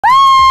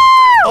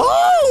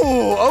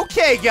Oh,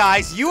 okay,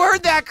 guys. You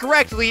heard that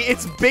correctly.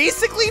 It's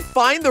basically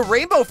Find the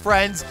Rainbow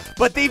Friends,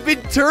 but they've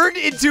been turned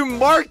into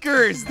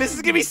markers. This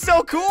is going to be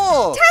so cool.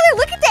 Tyler,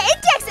 look at the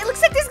index. It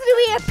looks like there's going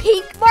to be a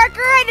pink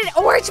marker and an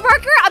orange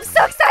marker. I'm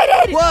so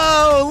excited.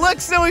 Whoa, look,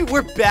 Snowi,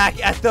 we're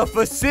back at the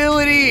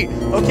facility.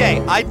 Okay,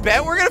 I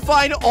bet we're going to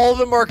find all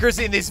the markers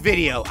in this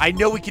video. I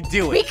know we can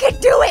do it. We can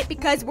do it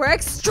because we're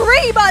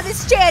extreme on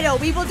this channel.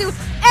 We will do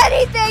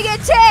anything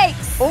it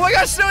takes. Oh my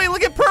gosh, Snowi,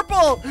 look at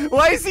Purple.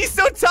 Why is he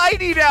so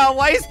tiny now?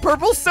 Why is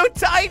Purple so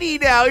tiny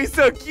now? He's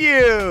so cute.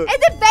 And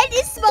the vent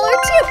is smaller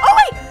too. Oh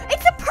wait,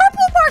 it's a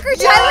purple marker,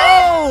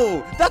 Tyler.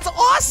 Yo, that's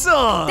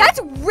awesome. That's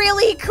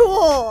really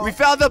cool. We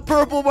found the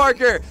purple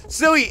marker.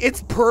 Snowi,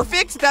 it's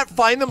perfect that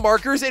Find the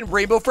Markers and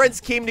Rainbow Friends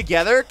came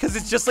together because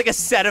it's just like a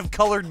set of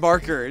colored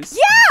markers.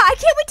 Yeah, I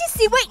can't wait to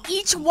see what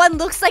each one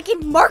looks like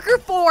in marker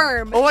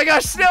form. Oh my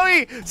gosh,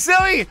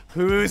 Snowi,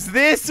 who's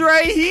this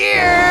right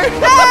here?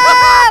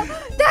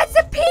 That's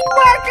a pink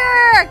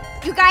marker.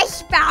 You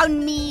guys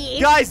found me.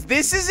 Guys,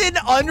 this is an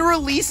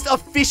unreleased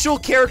official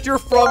character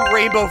from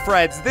Rainbow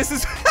Friends. This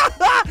is,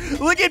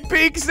 look at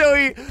pink,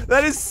 Snowi.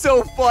 That is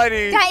so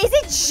funny. That is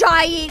a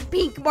giant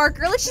pink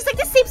marker. Look, she's like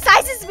the same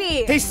size as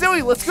me. Hey,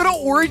 Snowi, let's go to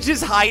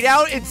Orange's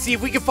hideout and see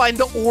if we can find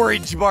the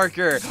orange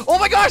marker. Oh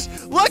my gosh,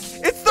 look,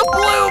 it's the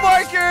blue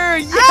marker.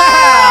 Yeah.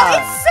 Oh,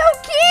 it's so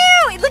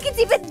cute. Look, it's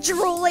even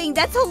drooling.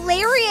 That's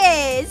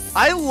hilarious.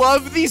 I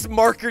love these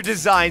marker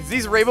designs.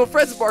 These Rainbow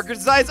Friends marker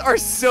designs are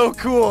so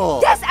cool.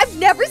 Yes, I've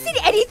never seen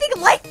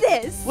anything like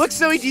this. Look,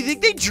 Snowi, do you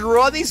think they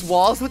drew on these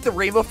walls with the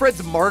Rainbow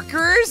Friends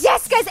markers?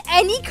 Yes, guys,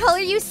 any color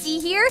you see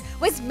here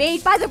was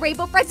made by the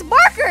Rainbow Friends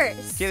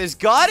markers. Okay, there's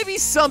gotta be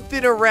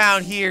something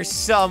around here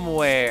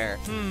somewhere.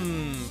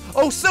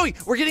 Oh, Snowi,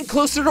 we're getting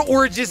closer to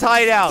Orange's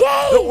hideout.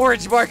 Yay! The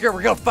orange marker,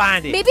 we're gonna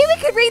find it. Maybe we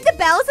could ring the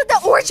bells and the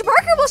orange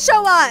marker will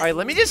show up. All right,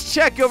 let me just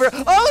check over.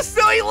 Oh,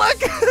 Snowi,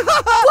 look!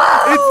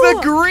 Whoa! It's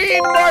the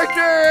green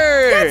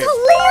marker! That's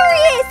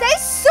hilarious! That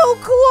is so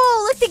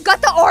cool! Look, they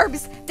got the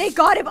arms. They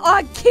got him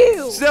on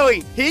cue.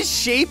 Snowi, his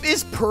shape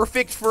is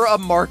perfect for a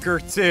marker,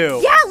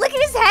 too. Yeah, look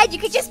at his head. You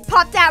could just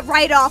pop that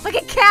right off like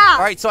a cow.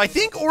 All right, so I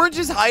think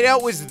Orange's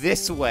hideout was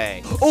this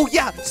way. Oh,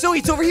 yeah, Snowi,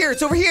 it's over here.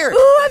 It's over here.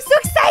 Ooh, I'm so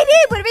excited.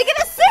 What are we going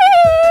to see?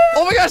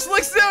 Oh my gosh,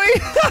 look,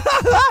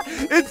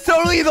 Snowi! It's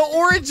totally the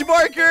orange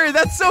marker.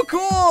 That's so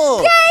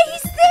cool. Yay,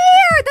 he's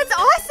there. That's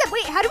awesome.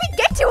 Wait, how do we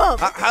get to him?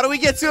 How do we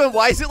get to him?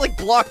 Why is it like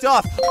blocked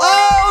off?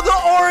 Oh, the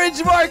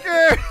orange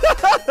marker.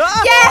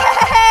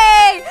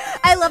 Yay!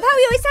 I love how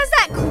he always has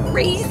that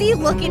crazy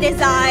look in his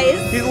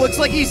eyes. He looks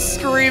like he's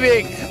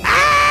screaming.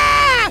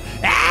 Ah!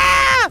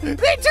 Ah! They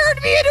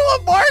turned me into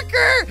a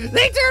marker.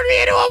 They turned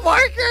me into a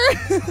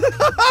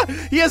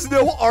marker. He has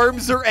no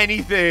arms or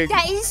anything.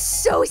 That is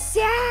so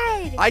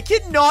sad. I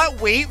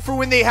cannot wait for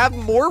when they have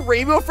more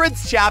Rainbow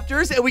Friends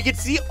chapters and we can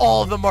see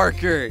all the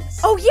markers.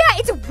 Oh yeah,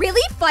 it's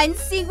really fun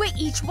seeing what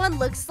each one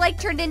looks like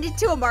turned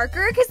into a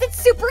marker because it's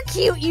super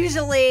cute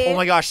usually. Oh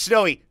my gosh,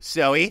 Snowi.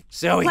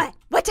 What?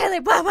 What,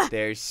 Tyler? What?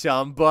 There's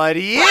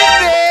somebody in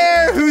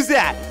there. Who's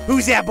that?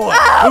 Who's that boy?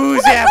 Oh,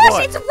 Who's my that gosh,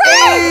 boy? it's red.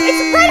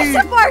 It's red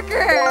as a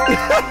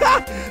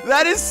marker.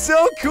 That is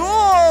so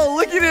cool.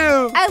 Look at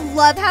him. I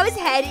love how his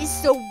head is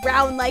so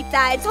round like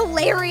that. It's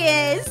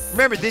hilarious.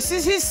 Remember, this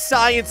is his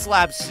science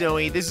lab,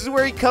 Snowi. This is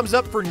where he comes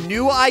up for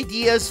new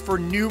ideas for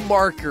new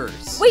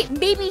markers. Wait,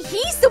 maybe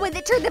he's the one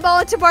that turned them all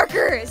into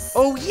markers.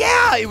 Oh,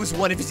 yeah. It was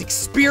one of his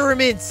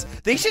experiments.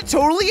 They should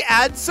totally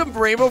add some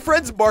Rainbow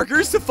Friends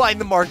markers to find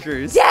the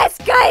markers. Yes,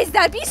 guys,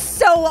 that'd be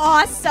so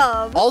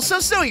awesome. Also,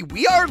 Snowi,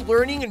 we are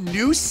learning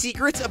new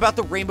secrets about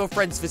the Rainbow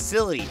Friends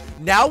facility.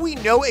 Now we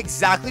know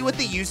exactly what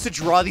they use to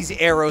draw these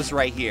arrows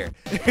right here.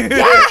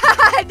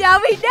 Yeah, now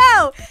we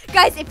know.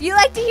 Guys, if you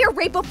like to hear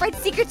Rainbow Friends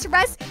secrets from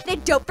us,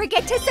 then don't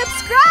forget to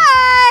subscribe.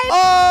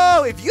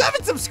 Oh, if you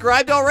haven't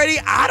subscribed already,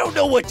 I don't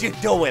know what you're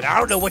doing. I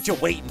don't know what you're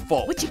waiting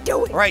for. What you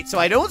doing? All right, so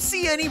I don't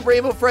see any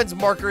Rainbow Friends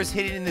markers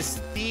hidden in this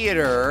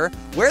theater.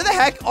 Where the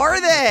heck are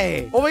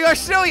they? Oh my gosh,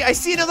 Snowi, I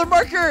see another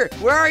marker.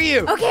 Where are you?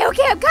 Okay,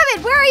 I'm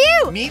coming. Where are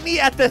you? Meet me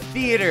at the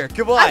theater.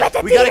 Come on. I'm at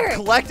the we theater. gotta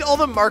collect all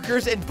the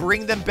markers and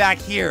bring them back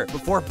here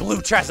before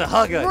Blue tries to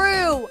hug us.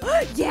 True.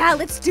 Yeah,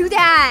 let's do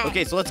that.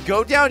 Okay, so let's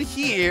go down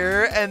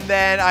here, and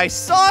then I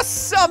saw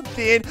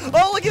something.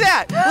 Oh, look at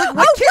that. Look,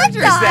 what character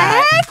is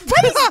that? Heck?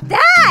 What is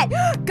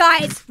that?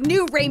 Guys,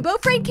 new Rainbow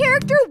Friend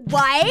character,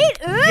 White.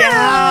 Ooh.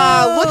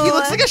 Yeah, look, he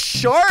looks like a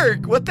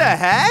shark. What the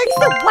heck? He's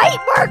the white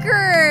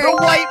marker. The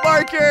white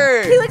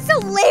marker. He looks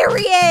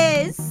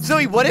hilarious.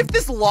 Zoe, what if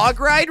this log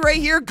ride right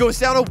here goes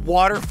down a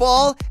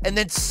waterfall and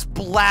then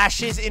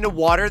splashes into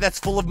water that's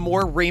full of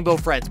more Rainbow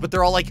Friends, but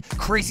they're all like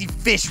crazy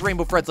fish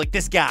Rainbow Friends like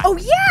this guy? Oh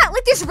yeah,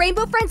 like there's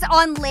Rainbow Friends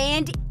on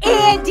land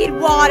and in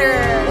water.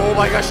 Oh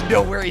my gosh,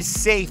 nowhere is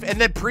safe. And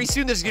then pretty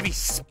soon there's gonna be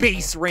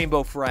space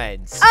Rainbow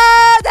Friends.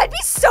 That'd be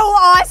so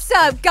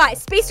awesome.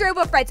 Guys, Space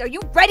Rainbow Friends, are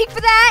you ready for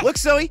that? Look,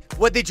 Zoe,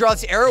 what they draw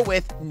this arrow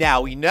with,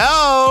 now we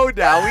know.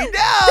 Now we know.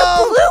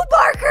 The blue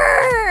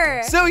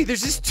marker. Zoe,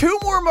 there's just 2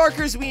 more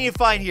markers we need to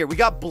find here. We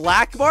got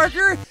black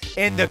marker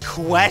and the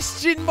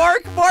question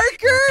mark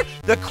marker.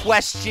 The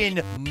question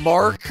question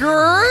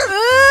marker.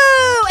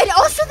 Ooh, and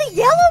also the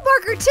yellow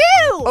marker, too.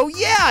 Oh,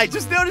 yeah, I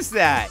just noticed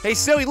that. Hey,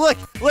 Snowi, look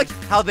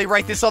how they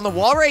write this on the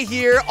wall right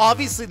here.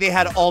 Obviously, they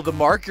had all the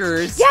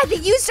markers. Yeah, they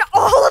used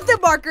all of the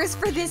markers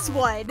for this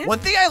one. One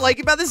thing I like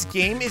about this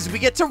game is we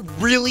get to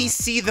really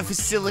see the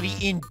facility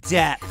in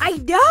depth. I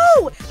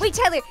know. Wait,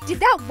 Tyler, did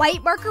that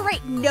white marker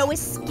write no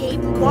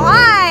escape?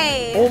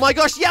 Why? Oh my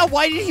gosh, yeah,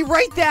 why did he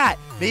write that?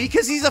 Maybe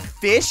because he's a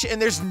fish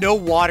and there's no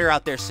water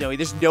out there, Snowi.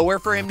 There's nowhere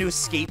for him to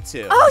escape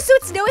to. Oh, so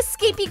it's no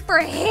escaping for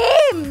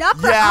him, not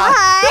for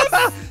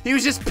us. He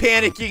was just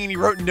panicking and he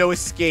wrote no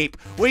escape.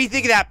 What do you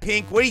think of that,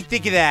 Pink? What do you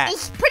think of that?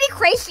 It's pretty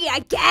crazy, I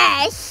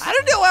guess. I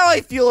don't know how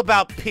I feel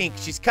about Pink.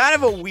 She's kind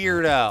of a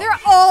weirdo. They're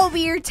all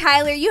weird,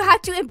 Tyler. You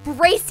have to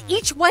embrace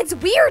each one's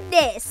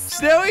weirdness.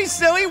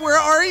 Snowi, where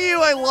are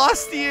you? I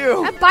lost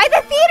you. I'm by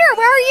the theater.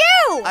 Where are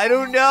you? I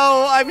don't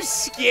know. I'm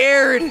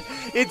scared.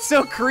 It's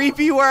so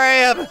creepy where I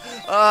am.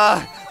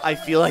 I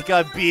feel like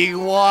I'm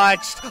being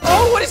watched.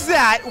 Oh, what is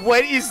that?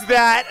 What is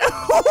that?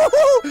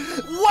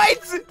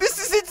 What? This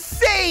is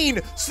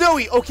insane.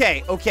 Snowi,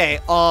 okay.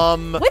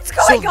 What's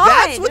going on?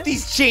 That's what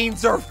these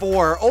chains are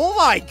for. Oh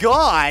my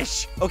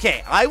gosh.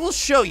 Okay, I will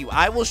show you.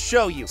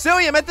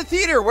 Snowi, I'm at the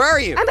theater. Where are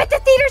you? I'm at the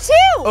theater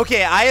too.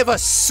 Okay, I have a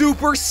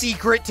super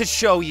secret to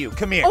show you.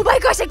 Come here. Oh my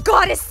gosh, I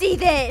gotta see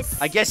this.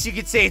 I guess you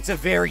could say it's a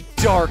very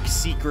dark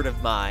secret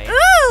of mine.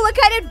 Ooh, what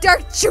kind of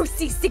dark,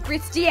 juicy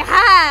secrets do you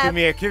have? Come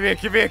here.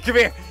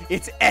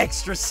 It's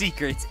extra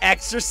secret. It's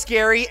extra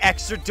scary,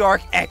 extra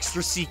dark,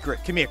 extra secret.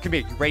 Come here.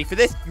 You ready for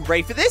this?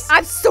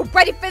 I'm so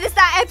ready for this.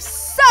 I am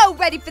so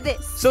ready for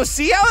this. So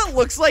see how it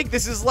looks like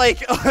this is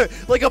like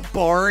a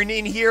barn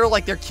in here?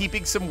 Like they're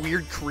keeping some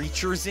weird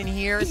creatures in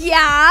here?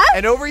 Yeah?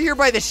 And over here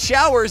by the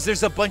showers,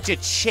 there's a bunch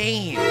of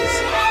chains.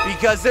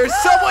 Because there's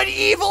someone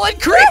evil and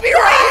creepy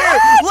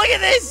right here. Look at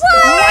this.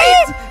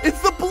 What? Wait,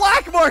 it's the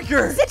black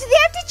marker. So do they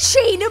have to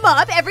chain him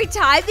up every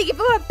time they give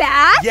him a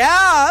bath?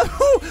 Yeah.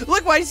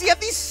 Look, why does he have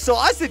these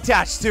saws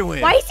attached to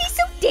him? Why is he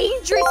so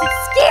dangerous?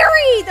 It's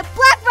scary. The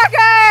black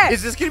marker.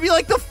 Is this gonna be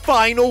like the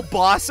final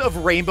boss of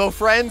Rainbow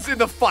Friends in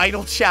the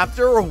final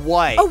chapter or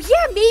what? Oh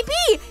yeah,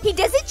 maybe. He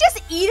doesn't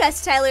just eat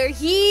us, Tyler.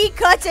 He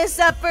cuts us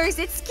up first.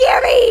 It's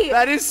scary.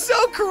 That is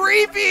so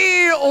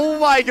creepy. Oh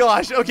my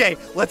gosh. Okay,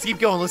 let's keep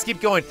going.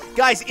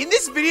 Guys, in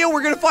this video,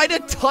 we're gonna find a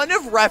ton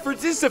of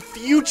references to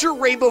future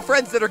Rainbow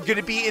Friends that are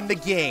gonna be in the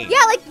game.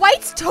 Yeah, like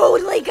White's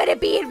totally gonna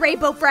be in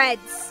Rainbow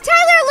Friends.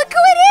 Tyler, look who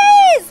it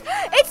is.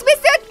 It's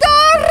Mr. Torch.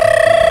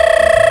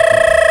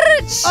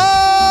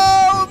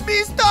 Oh,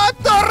 Mr.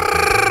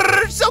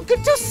 Torch! So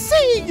good to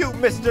see you,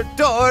 Mr.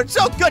 Torch.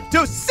 So good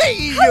to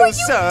see you,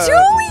 sir. How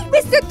are you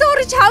doing, Mr.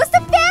 Torch? How's the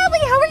family?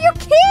 How are your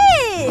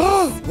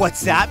kids?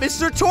 What's that,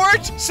 Mr.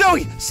 Torch?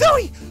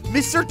 Snowi!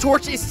 Mr.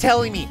 Torch is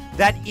telling me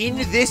that in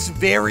this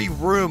very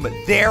room,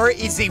 there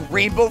is a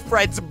Rainbow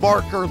Friends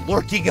marker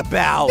lurking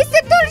about.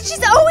 Mr. Torch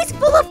is always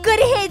full of good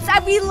hits,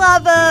 and we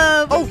love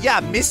him. Oh, yeah,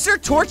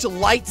 Mr. Torch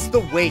lights the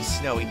way,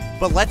 Snowi.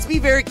 But let's be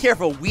very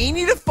careful. We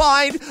need to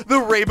find the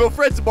Rainbow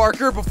Friends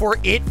marker before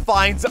it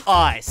finds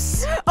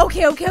us.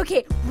 Okay.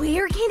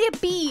 Where can it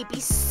be? Be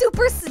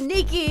super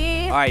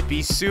sneaky. All right,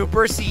 be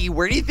super sneaky.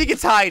 Where do you think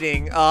it's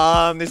hiding?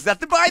 There's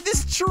nothing behind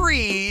this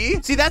tree.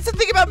 See, that's the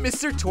thing about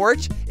Mr.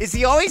 Torch, is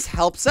he always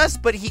helps us,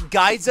 but he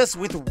guides us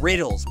with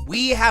riddles.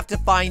 We have to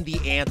find the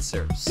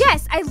answers.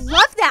 Yes, I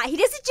love that. He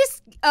doesn't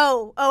just...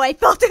 Oh, I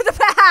fell through the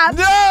map.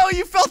 No,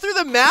 you fell through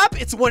the map?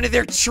 It's one of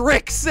their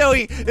tricks,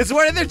 Snowi. It's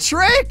one of their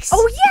tricks.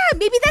 Oh, yeah,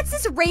 maybe that's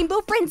this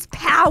Rainbow Friends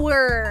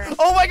power.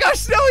 Oh my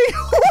gosh, Snowi,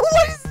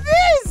 what is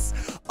this?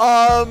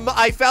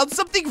 I found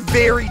something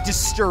very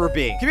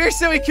disturbing. Come here,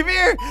 Snowi, come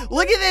here.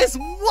 Look at this.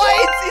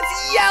 What?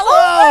 It's yellow.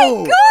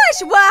 Oh my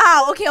gosh,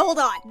 wow. Okay, hold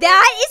on.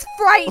 That is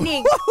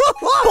frightening.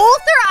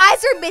 Both her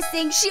eyes are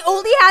missing. She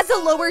only has a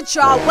lower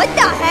jaw. What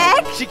the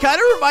heck? She kind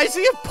of reminds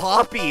me of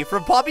Poppy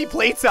from Poppy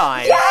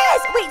Playtime.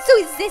 Yes. Wait, so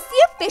is this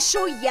the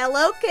official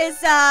yellow? Because,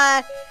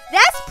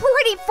 that's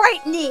pretty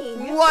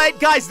frightening. What?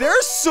 Guys, there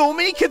are so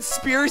many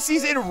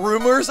conspiracies and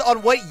rumors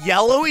on what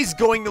yellow is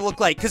going to look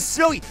like. Because,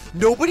 Snowi,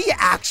 nobody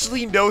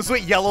actually knows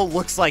what yellow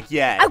looks like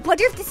yet. I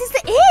wonder if this is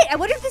it. I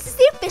wonder if this is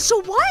the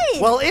official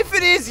one. Well, if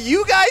it is,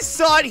 you guys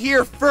saw it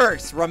here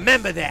first.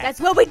 Remember that. That's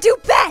what we do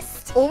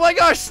best. Oh my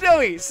gosh,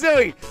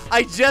 Snowi,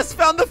 I just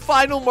found the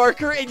final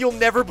marker and you'll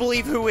never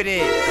believe who it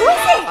is. Who is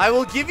it? I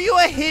will give you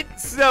a hint,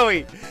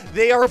 Snowi.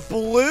 They are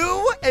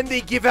blue and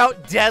they give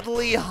out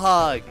deadly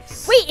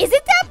hugs. Wait,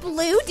 isn't that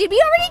blue? Did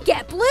we already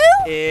get blue?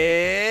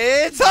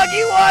 It's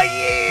Huggy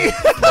Wuggy!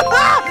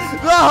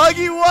 The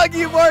Huggy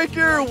Wuggy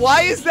marker!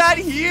 Why is that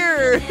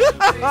here?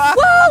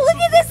 Whoa, look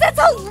at this! That's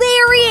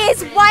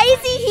hilarious! Why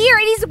is he here?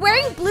 And he's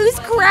wearing Blue's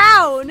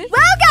crown.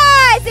 Well,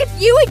 guys, if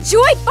you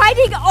enjoyed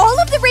finding all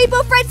of the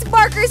Rainbow Friends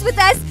markers with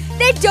us,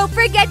 then don't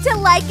forget to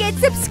like and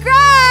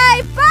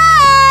subscribe.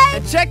 Bye!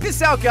 And check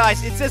this out,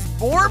 guys. It says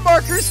more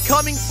markers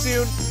coming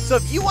soon. So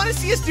if you want to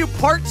see us do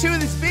part 2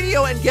 of this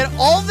video and get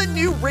all the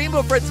new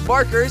Rainbow Friends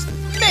markers,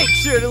 make make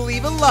sure to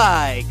leave a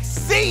like.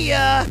 See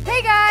ya!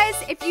 Hey guys,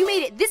 if you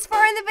made it this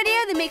far in the video,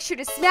 then make sure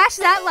to smash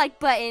that like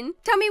button.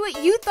 Tell me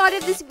what you thought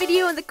of this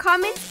video in the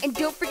comments, and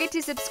don't forget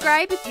to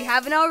subscribe if you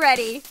haven't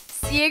already.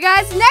 See you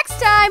guys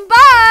next time.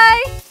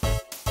 Bye!